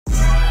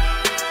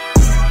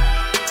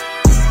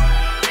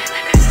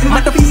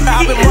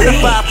I've been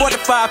mortified,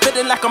 fortified,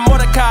 feeling like a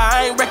Mordecai.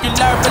 I ain't regular,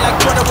 feel like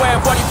Jordan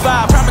wearing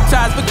 45.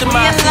 Traumatized,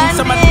 victimized, seen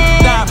somebody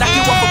die. Knock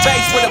you off a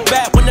base with a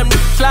bat when them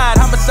niggas slide.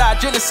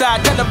 Homicide,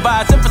 genocide,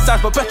 televised,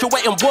 emphasize,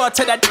 perpetuating war.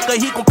 Tell that nigga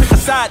he gon' pick a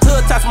side.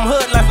 Hood ties from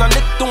hood lines, now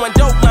niggas doing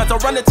dope lines.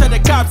 I'm running to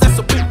the cops, that's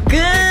a big.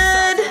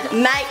 Good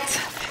night,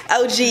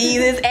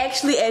 OGs. It's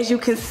actually, as you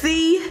can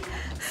see,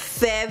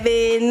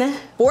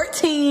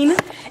 7:14,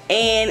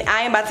 and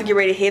I am about to get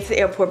ready to head to the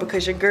airport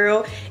because your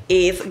girl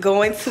is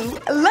going to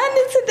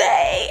London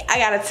today. I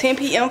got a 10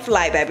 p.m.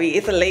 flight, baby.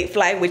 It's a late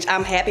flight, which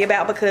I'm happy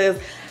about because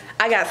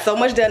I got so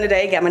much done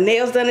today. Got my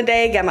nails done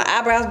today, got my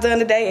eyebrows done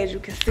today, as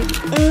you can see.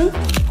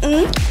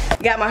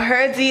 Got my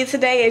hair did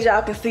today, as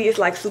y'all can see. It's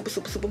like super,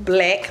 super, super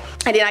black.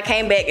 And then I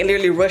came back and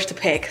literally rushed to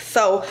pack.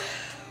 So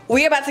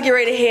we're about to get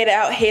ready to head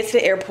to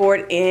the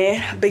airport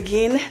and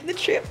begin the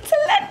trip to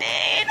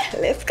London.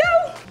 Let's go.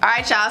 All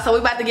right, y'all, so we're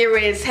about to get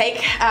ready to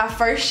take our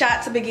first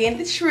shot to begin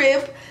the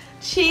trip.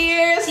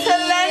 Cheers to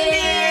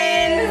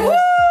London. Woo!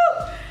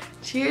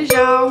 Cheers,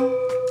 y'all.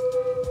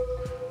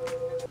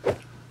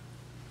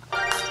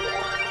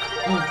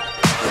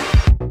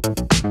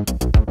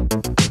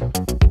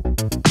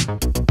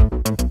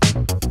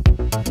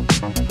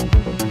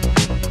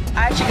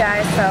 Alright, you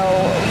guys, so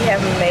we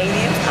have made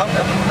it on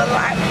the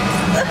flight.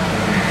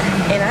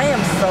 And I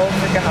am so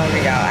freaking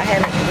hungry, y'all. I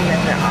haven't eaten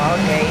nothing all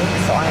day,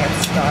 so I am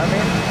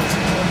starving.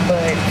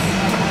 But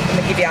I'm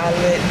gonna give y'all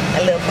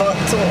a little bump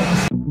to them.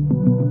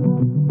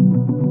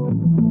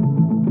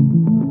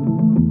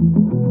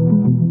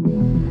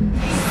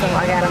 So I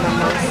got a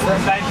mimosa.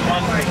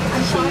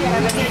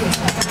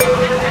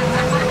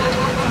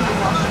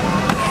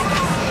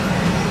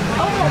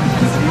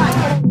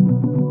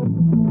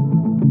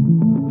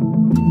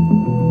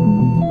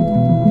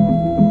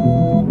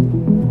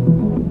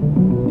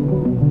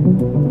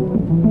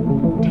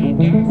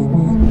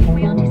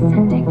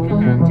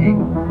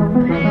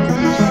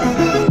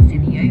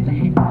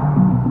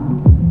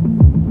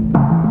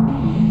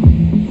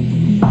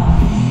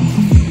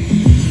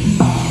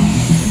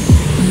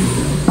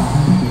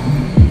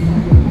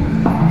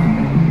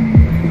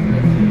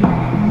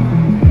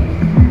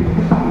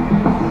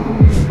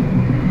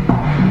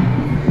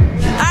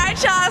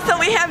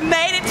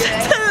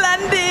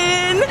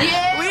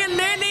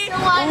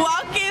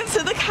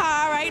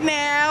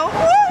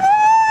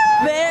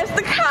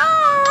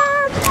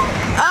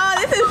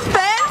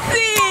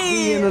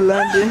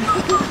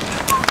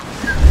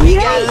 We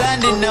got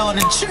London on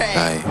the train.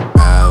 Like,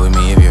 ride with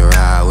me if you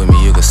ride with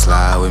me, you can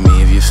slide with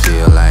me if you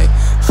feel like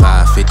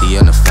 550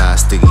 on the 5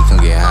 sticky, come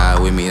get high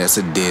with me, that's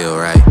a deal,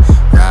 right?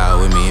 Ride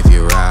with me if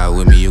you ride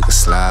with me, you can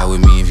slide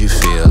with me if you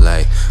feel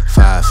like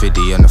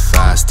 550 on the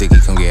 5 sticky,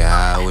 come get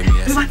high with me.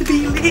 That's about to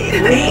be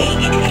lit.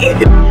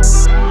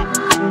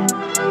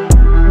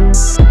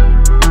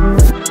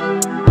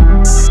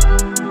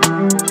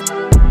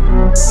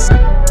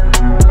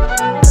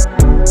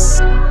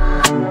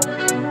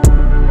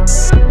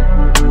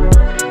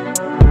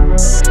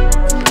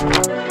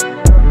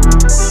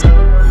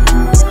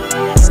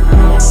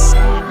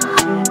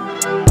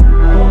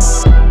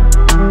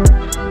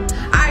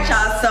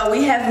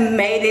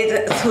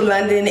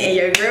 London, and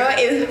your girl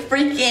is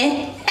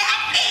freaking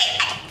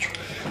happy.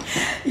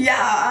 Y'all,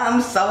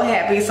 I'm so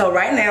happy. So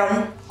right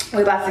now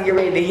we're about to get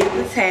ready to hit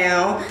the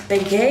town.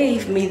 They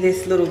gave me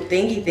this little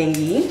thingy.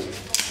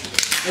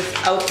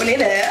 Let's open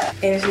it up,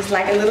 and it's just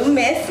like a little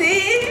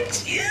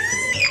message.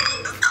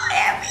 I'm so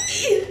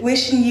happy.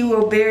 Wishing you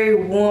a very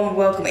warm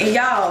welcome. And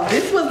y'all,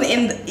 this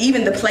wasn't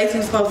even the place we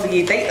were supposed to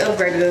get. They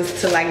upgraded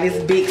us to like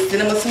this big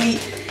cinema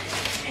suite.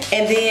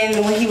 And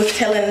then when he was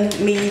telling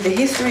me the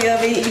history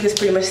of it, he was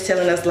pretty much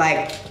telling us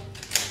like,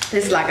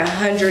 this is like a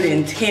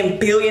 $110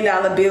 billion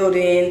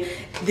building.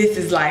 This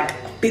is like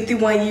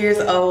 51 years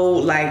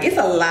old. Like, it's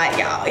a lot,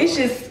 y'all. It's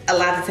just a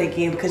lot to take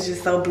in because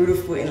it's so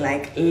beautiful and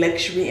like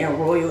luxury and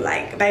royal.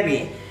 Like,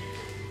 baby,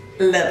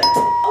 love it.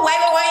 Oh, wait,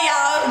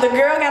 y'all. The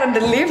girl got a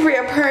delivery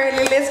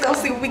apparently. Let's go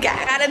see what we got.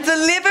 Got a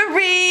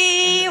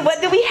delivery. What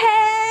do we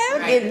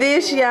have? Get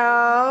this,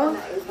 y'all.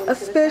 A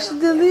special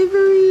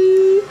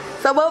delivery.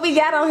 So what we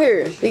got on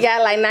here? We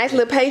got like nice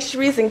little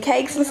pastries and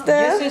cakes and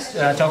stuff. This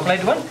is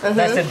chocolate one.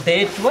 That's a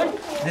date one.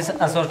 This is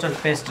assorted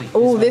pastry.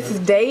 Oh, this is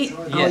date?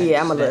 Yes. Oh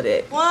yeah, I'ma love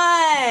that.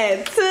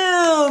 1,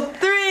 2,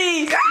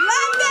 3.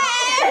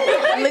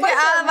 London! Look at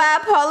all of our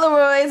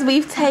Polaroids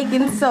we've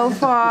taken so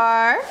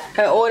far.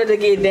 In order to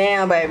get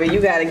down, baby, you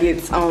gotta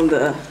get on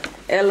the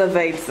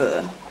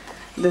elevator.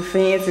 The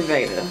fancy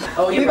vader.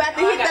 Oh, we about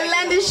to hit the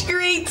London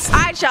streets.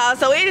 Alright, y'all,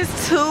 so it is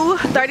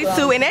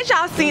 2:32, and as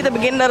y'all see at the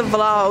beginning of the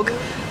vlog,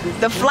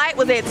 the flight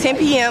was at 10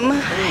 p.m.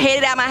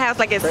 Headed out my house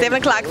like at 7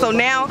 o'clock. So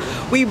now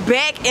we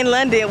back in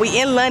London. We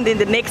in London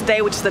the next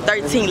day, which is the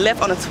 13th, left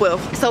on the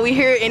 12th. So we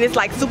here and it's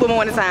like super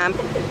morning time.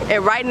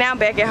 And right now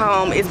back at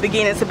home, it's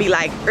beginning to be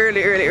like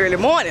early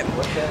morning.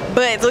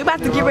 But so we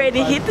about to get ready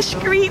to hit the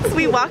streets.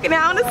 We walking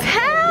out on the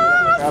town.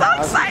 I'm so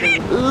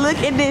excited. Look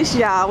at this,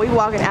 y'all. We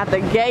walking out the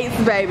gates,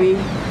 baby.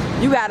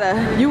 You gotta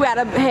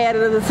have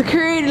the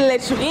security to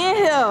let you in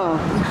here.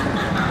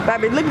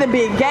 Baby, look at the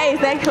big gates.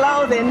 They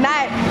close at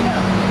night.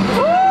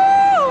 Woo!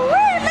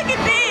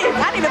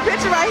 I need a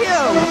picture right here.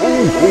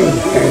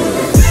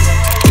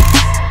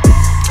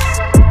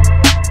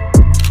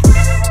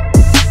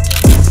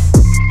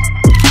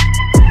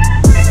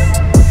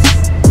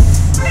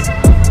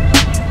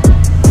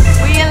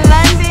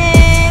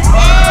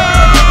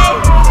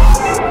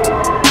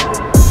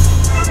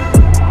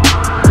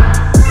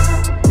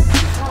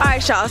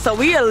 Y'all, so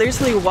we are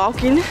literally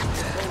walking to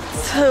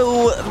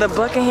the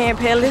Buckingham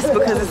Palace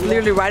because it's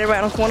literally right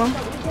around the corner.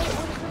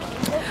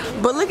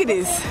 But look at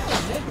this,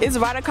 it's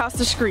right across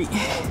the street.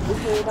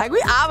 Like,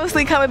 we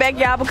obviously coming back,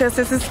 y'all, because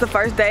since it's the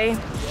first day,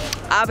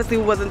 obviously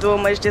we wasn't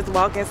doing much, just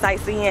walking,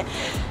 sightseeing,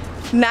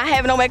 not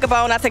having no makeup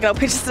on, not taking no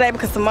pictures today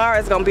because tomorrow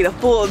is gonna be the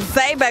full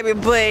day, baby.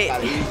 But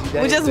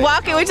we're just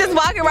walking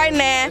right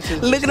now,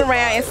 looking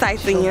around and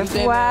sightseeing.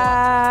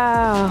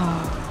 Wow,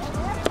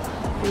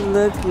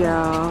 look,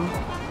 y'all.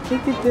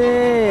 Look at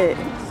that.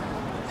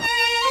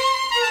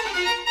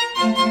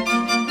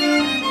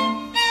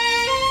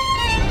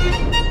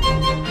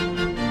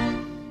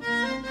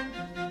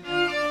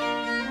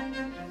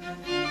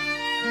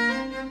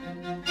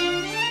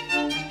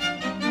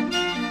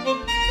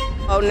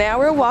 Oh, now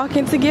we're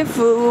walking to get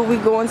food.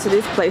 We're going to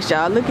this place,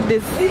 y'all. Look at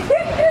this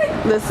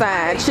little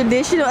sign.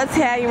 Traditional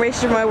Italian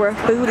restaurant where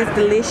food is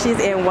delicious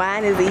and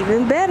wine is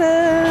even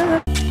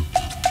better.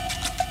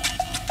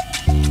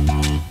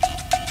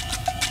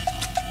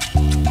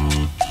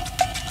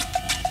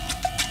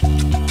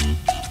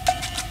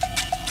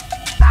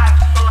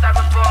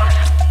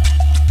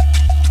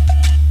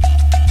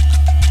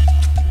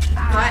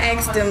 I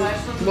asked them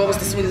what was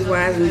the sweetest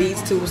wines, and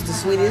these two was the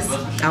sweetest.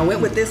 I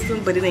went with this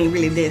one, but it ain't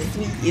really that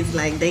sweet. It's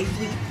like they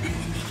sweet,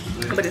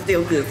 but it's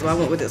still good, so I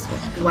went with this one.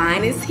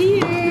 Wine is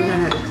here.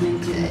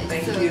 Thank you.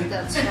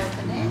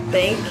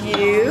 Thank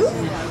you.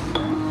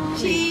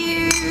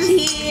 Cheers.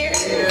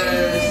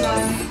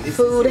 Cheers.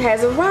 Food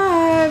has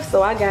arrived,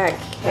 so I got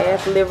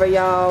calf liver,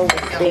 y'all,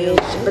 with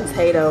spinach,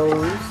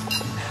 potatoes.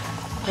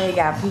 They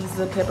got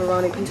pizza,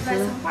 pepperoni pizza.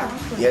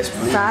 Yes,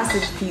 please.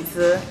 Sausage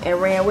pizza.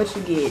 And Rand, what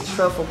you get?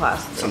 Truffle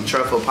pasta. Some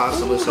truffle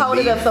pasta with some Hold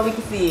beef. it up so we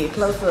can see it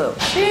close up.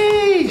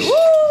 Sheesh.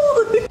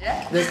 Woo!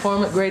 The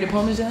grated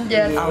Parmesan?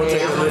 Yes. I would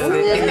take a little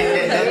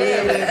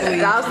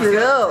bit. Sauce it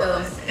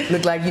up.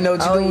 Look like you know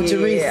what you're doing with your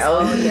wrist.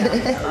 Oh,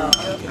 yeah.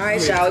 All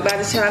right, y'all. We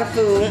about to try the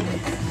food.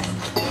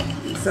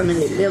 Some of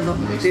the liver.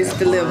 This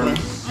the liver.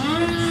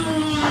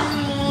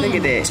 Look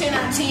at that. 10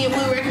 out of 10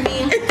 would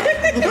recommend.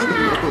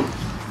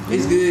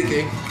 It's good,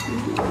 Kay.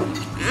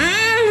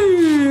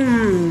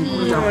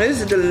 Oh, this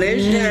is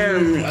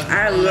delicious.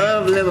 I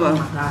love liver.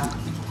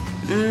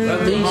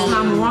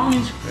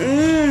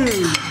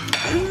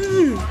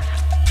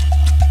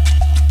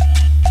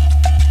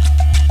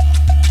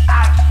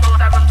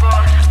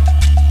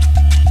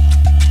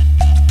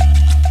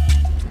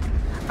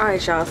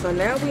 Alright, y'all, so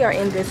now we are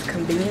in this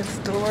convenience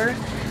store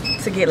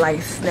to get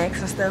like snacks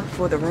and stuff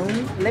for the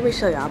room. Let me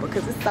show y'all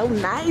because it's so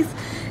nice.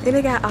 And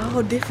they got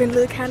all different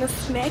little kind of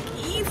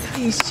snackies.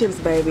 These chips,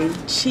 baby.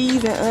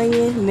 Cheese and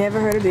onion, never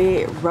heard of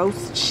that.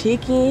 Roast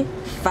chicken,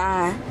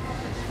 fire.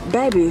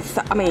 Baby,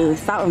 salt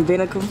and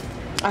vinegar.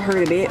 I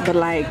heard of that, but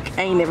like,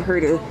 I ain't never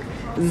heard of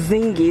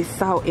zingy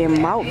salt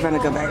and malt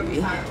vinegar,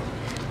 baby.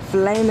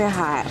 Flaming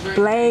hot,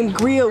 flame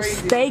grilled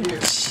steak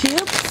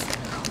chips.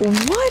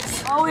 What?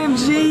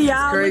 OMG,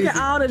 y'all, look at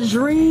all the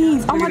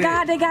drinks. Oh my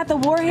God, they got the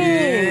warheads.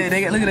 Yeah,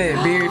 they got, look at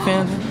that, berry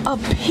Fanta. A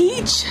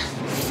peach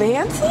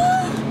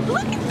Fanta?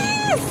 Look at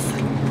this.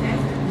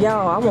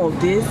 Y'all, I want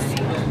this.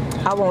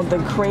 I want the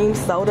cream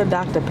soda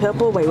Dr.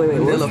 Pepper. Wait.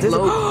 Vanilla What's this?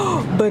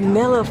 float.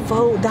 Vanilla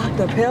float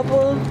Dr.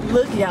 Pepper.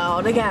 Look,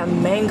 y'all, they got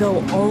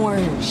mango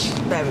orange.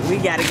 Baby, we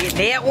gotta get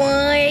that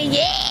one.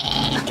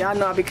 Yeah. Y'all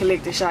know I be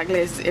collecting shot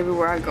glasses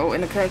everywhere I go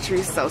in the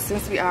country. So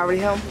since we already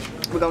home,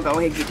 we're gonna go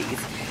ahead and get these.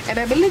 And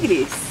baby, look at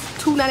this.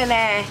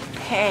 $2.99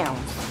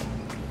 pounds.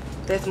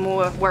 That's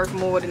worth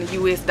more than the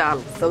US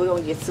dollar. So we're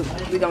gonna get two.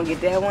 We're gonna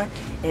get that one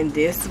and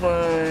this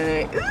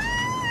one. Ooh,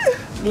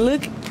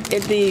 look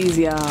at these,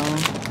 y'all.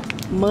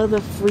 Mother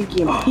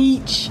freaking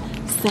peach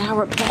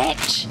sour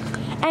patch.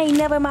 I ain't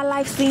never in my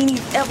life seen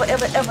these ever. So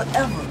we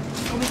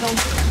gonna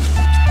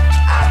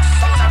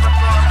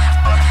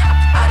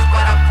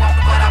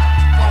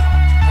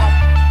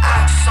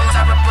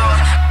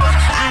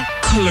I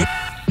collect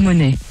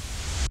money.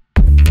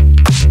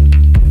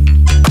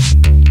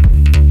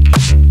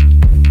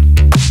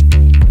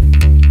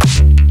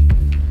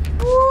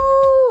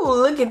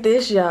 look at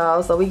this,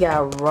 y'all. So we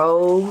got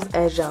robes,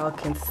 as y'all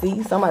can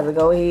see. So I'm about to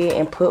go ahead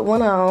and put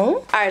one on.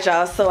 All right,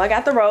 y'all, so I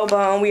got the robe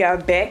on. We are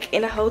back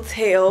in the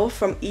hotel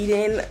from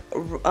eating,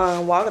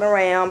 walking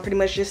around, pretty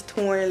much just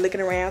touring,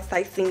 looking around,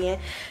 sightseeing,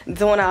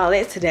 doing all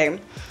that today.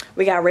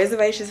 We got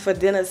reservations for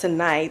dinner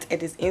tonight at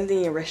this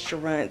Indian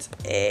restaurant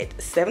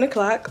at 7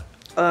 o'clock.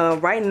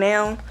 Right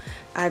now,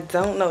 I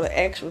don't know the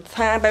actual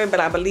time, baby, but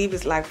I believe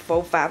it's like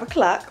 4, 5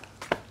 o'clock.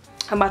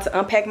 I'm about to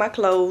unpack my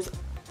clothes.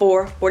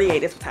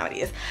 4:48, that's what time it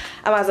is.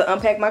 I'm about to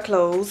unpack my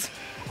clothes.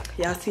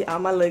 Y'all see all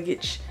my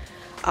luggage,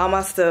 all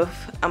my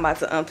stuff. I'm about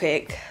to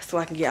unpack so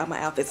I can get all my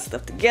outfits and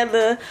stuff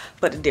together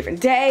for the different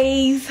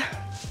days.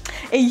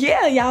 And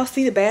yeah, y'all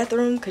see the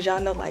bathroom, cause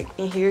y'all know like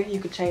in here you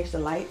could change the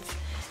lights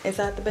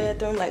inside the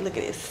bathroom. Like look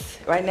at this.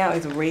 Right now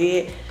it's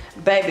red.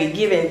 Baby,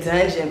 giving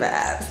dungeon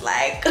vibes.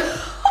 Like I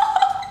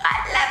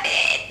love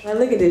it. Now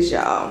look at this,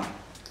 y'all.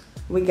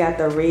 We got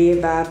the red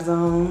vibes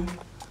on.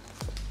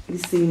 You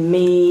see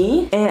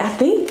me. And I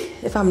think,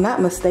 if I'm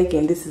not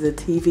mistaken, this is a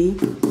TV.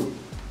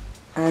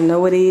 I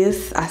know it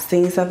is. I've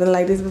seen something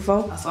like this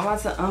before. So I'm about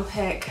to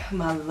unpack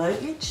my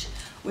luggage,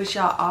 which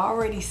y'all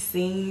already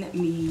seen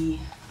me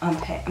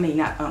unpack. I mean,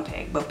 not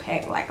unpack, but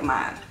pack like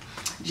my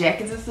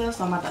jackets and stuff.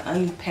 So I'm about to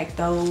unpack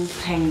those,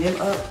 hang them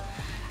up.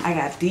 I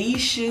got these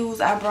shoes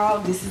I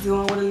brought. This is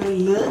going with a little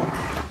look.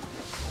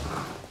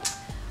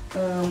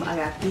 I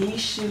got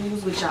these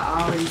shoes, which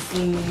I already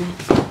seen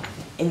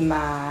in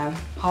my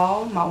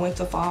haul, my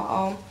winter fall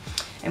haul,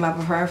 and my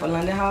preparing for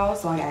London haul.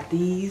 So I got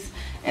these.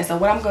 And so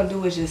what I'm gonna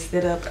do is just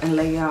sit up and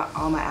lay out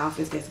all my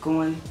outfits that's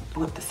going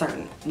with a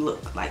certain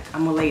look. Like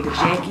I'm gonna lay the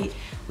jacket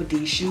with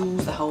these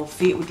shoes, the whole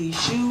fit with these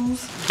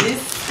shoes.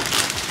 This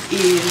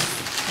is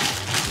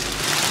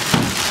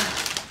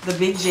the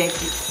big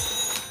jacket.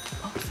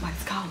 Oh,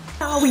 somebody's calling.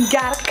 Oh, we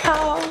got a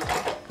call.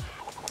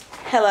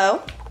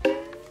 Hello?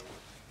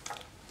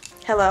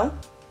 Hello?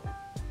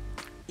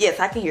 Yes,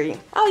 I can hear you.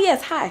 Oh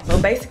yes, hi.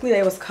 So basically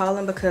they was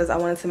calling because I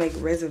wanted to make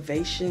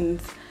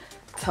reservations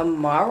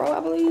tomorrow, I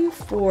believe,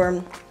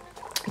 for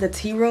the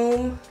tea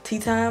room, tea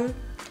time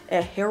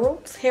at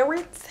Harrods,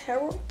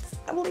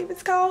 I believe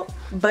it's called.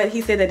 But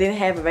he said they didn't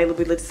have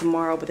availability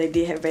tomorrow, but they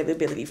did have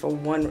availability for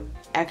one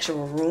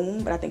actual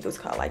room, but I think it was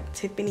called like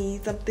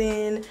Tiffany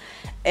something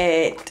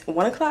at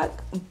 1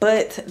 o'clock.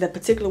 But the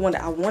particular one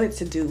that I wanted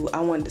to do, I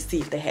wanted to see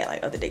if they had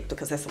like other dates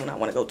because that's the one I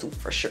want to go to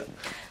for sure.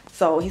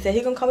 So he said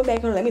he's gonna call me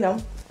back and let me know.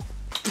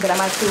 But I'm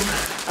about to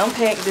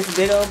unpack this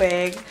big old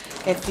bag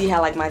and see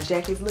how like my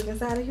jackets look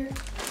inside of here.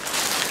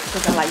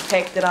 Cause I like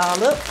packed it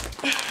all up.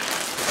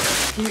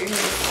 Here is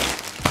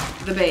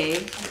the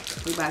bag.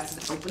 We're about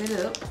to open it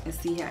up and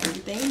see how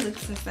everything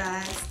looks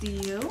inside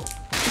still.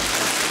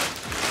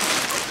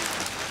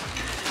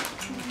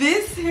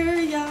 This here,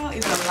 y'all,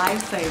 is a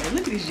lifesaver.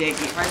 Look at this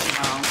jacket right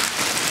now.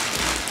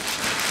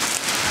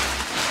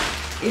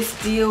 It's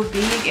still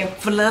big and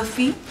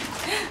fluffy.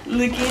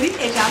 Look at it,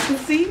 as y'all can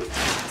see.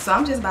 So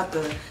I'm just about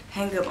to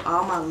hang up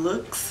all my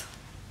looks.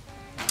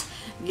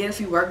 Get a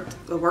few work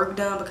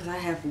done because I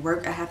have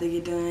work I have to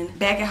get done.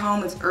 Back at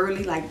home it's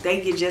early, like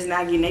they just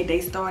now getting their day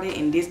started,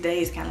 and this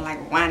day is kind of like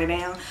winding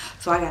down.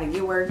 So I gotta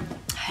get work,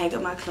 hang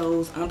up my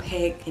clothes,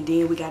 unpack, and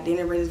then we got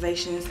dinner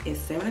reservations at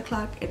 7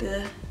 o'clock at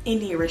the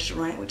Indian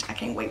restaurant, which I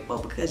can't wait for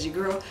because your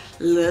girl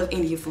love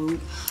Indian food.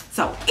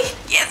 So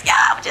yes,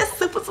 y'all, I'm just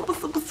super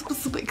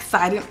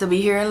excited to be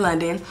here in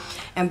London.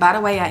 And by the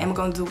way, I am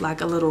gonna do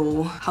like a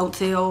little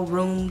hotel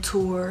room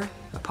tour,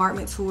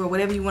 apartment tour,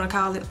 whatever you want to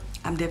call it.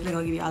 I'm definitely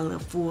gonna give y'all a little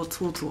full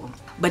tour.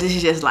 But this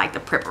is just like the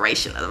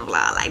preparation of the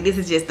vlog. Like this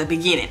is just the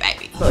beginning,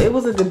 baby. So it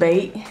was a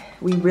debate.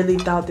 We really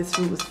thought this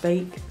food was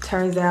fake.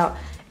 Turns out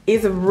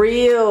it's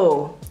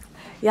real.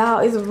 Y'all,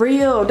 it's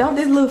real. Don't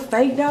this look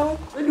fake though?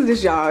 Look at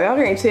this, y'all. Y'all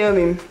can't tell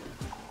me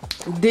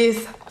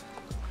this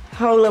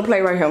whole little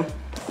plate right here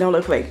don't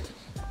look fake.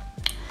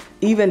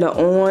 Even the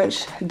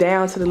orange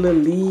down to the little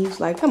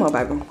leaves. Like, come on,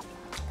 baby.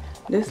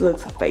 This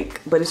looks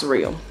fake, but it's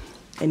real.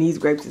 And these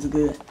grapes is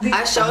good.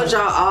 I showed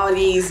y'all all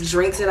these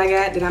drinks that I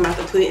got that I'm about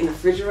to put in the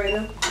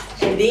refrigerator.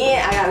 And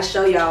then I gotta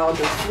show y'all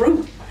the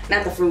fruit.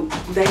 Not the fruit,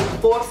 the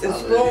forks and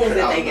spoons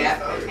that they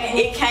got.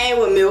 It came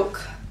with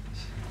milk.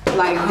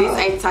 Like, this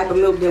ain't the type of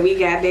milk that we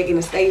got back in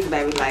the States,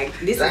 baby. Like,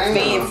 this is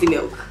fancy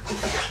milk.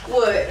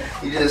 What?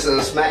 You just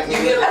smacked me. I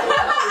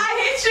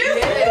hit you?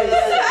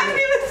 Yeah. I didn't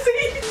even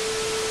see.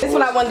 This is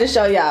what I wanted to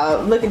show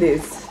y'all. Look at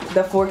this.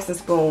 The forks and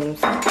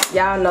spoons.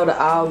 Y'all know the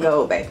all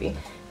gold, baby.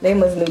 They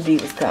must knew D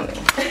was coming.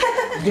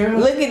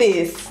 Look at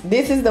this.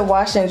 This is the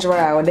wash and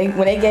dry. When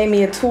they gave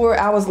me a tour,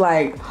 I was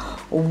like,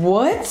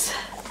 what?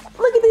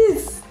 Look at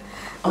this.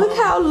 Look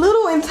how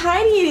little and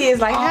tiny it is.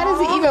 Like, how does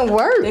it even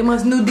work? They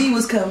must knew D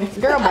was coming.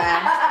 Girl,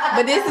 bye.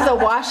 But this is a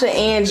washer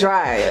and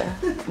dryer.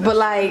 But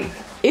like,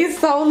 it's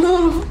so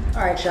little. All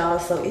right, y'all.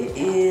 So it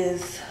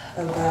is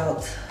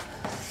about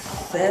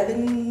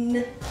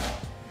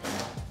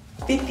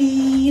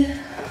 7:50.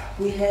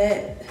 We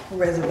had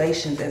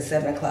reservations at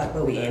 7 o'clock,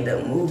 but we ended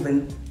up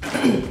moving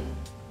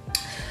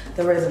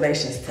the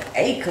reservations to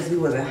 8 because we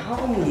wasn't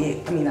home yet.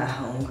 I mean, not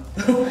home.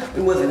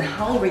 We wasn't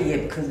hungry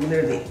yet because we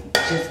literally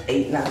just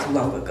ate not too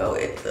long ago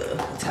at the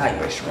Italian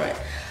restaurant.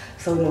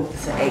 So we moved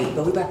to 8,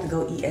 but we about to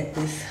go eat at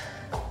this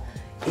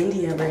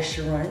Indian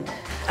restaurant.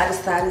 I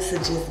decided to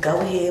just go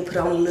ahead, put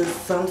on a little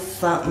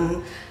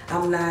something.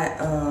 I'm not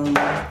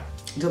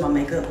doing my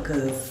makeup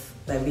because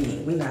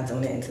baby, we not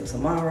doing that until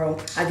tomorrow.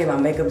 I get my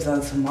makeup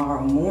done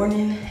tomorrow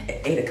morning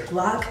at 8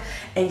 o'clock.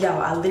 And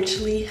y'all, I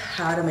literally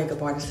hired a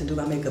makeup artist to do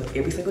my makeup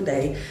every single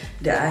day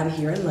that I'm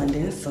here in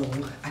London. So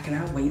I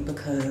cannot wait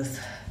because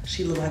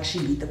she look like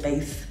she beat the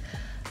face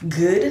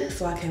good.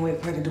 So I can't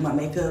wait for her to do my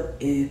makeup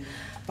and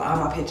for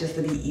all my pictures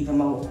to be even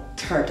more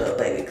turned up,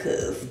 baby,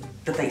 because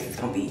the face is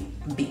gonna be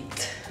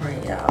beat. All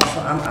right, y'all.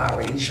 So I'm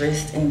already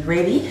dressed and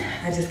ready.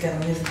 I just got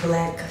on this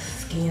black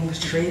skin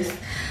dress.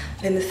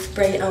 Gonna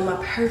spray on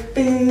my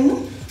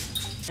perfume.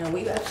 And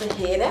we about to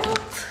head out.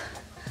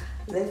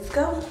 Let's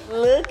go.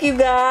 Look, you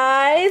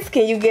guys.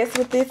 Can you guess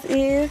what this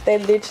is? They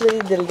literally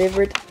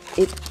delivered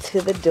it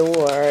to the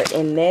door.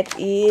 And that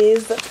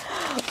is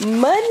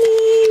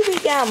money. We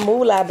got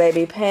moolah,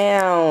 baby.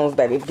 Pounds,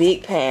 baby.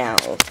 Big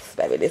pounds.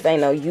 Baby, this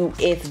ain't no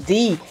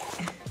USD.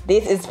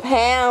 This is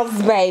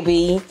pounds,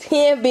 baby.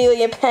 10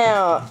 billion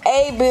pounds.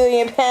 8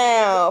 billion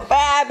pounds.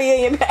 5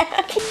 billion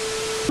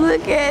pounds.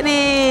 Look at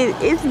it.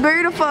 It's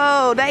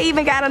beautiful. They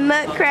even got a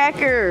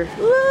nutcracker.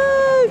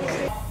 Look.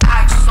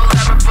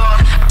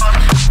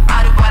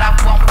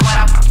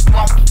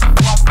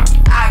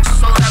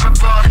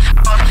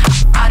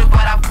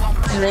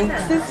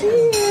 Drinks is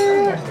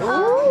here.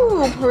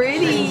 Ooh,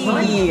 pretty.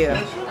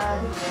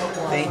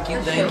 Thank you,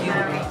 thank you.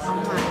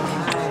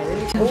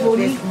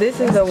 This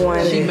is the one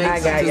I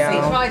got,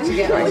 y'all. Right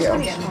here.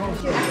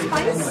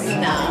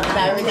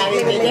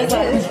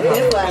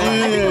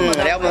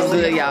 That was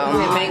good, y'all.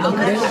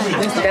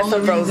 That's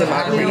a frozen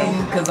margarita.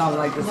 And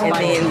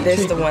then this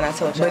is the one I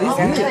told you.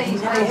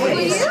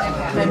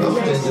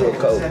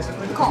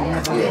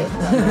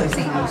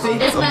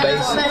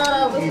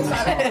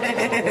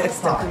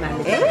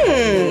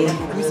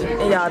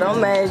 Y'all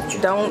don't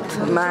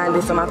mind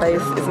this on my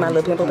face. It's my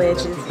little pimple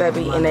patches,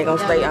 baby, and they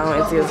gonna stay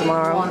on until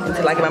tomorrow,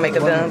 until I get my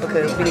makeup done,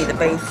 because we need the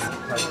face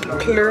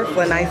clear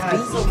for a nice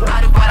beat.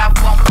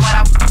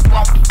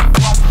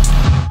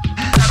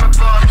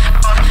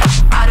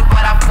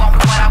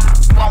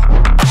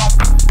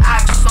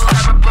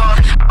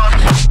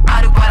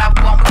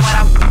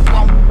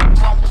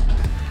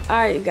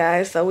 Alright, you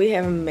guys, so we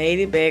haven't made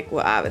it back.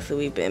 Well, obviously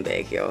we've been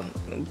back, y'all,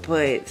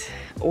 but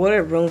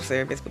ordered room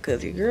service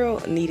because your girl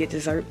needed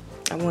dessert.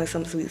 I wanted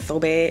something sweet so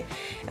bad,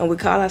 and we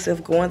called ourselves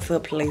going to a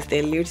place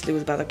that literally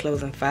was about to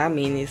close in 5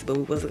 minutes, but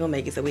we wasn't gonna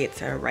make it, so we had to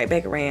turn right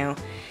back around,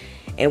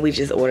 and we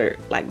just ordered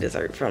like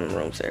dessert from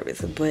room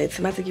service. But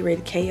I'm about to get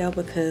ready to KO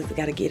because I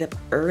gotta get up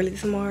early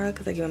tomorrow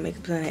because I get my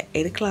makeup done at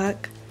 8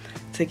 o'clock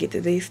to get the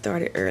day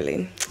started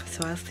early.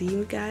 So I'll see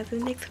you guys in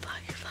the next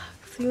vlog.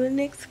 See you in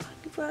the next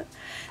vlog.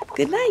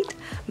 Good night.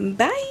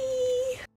 Bye.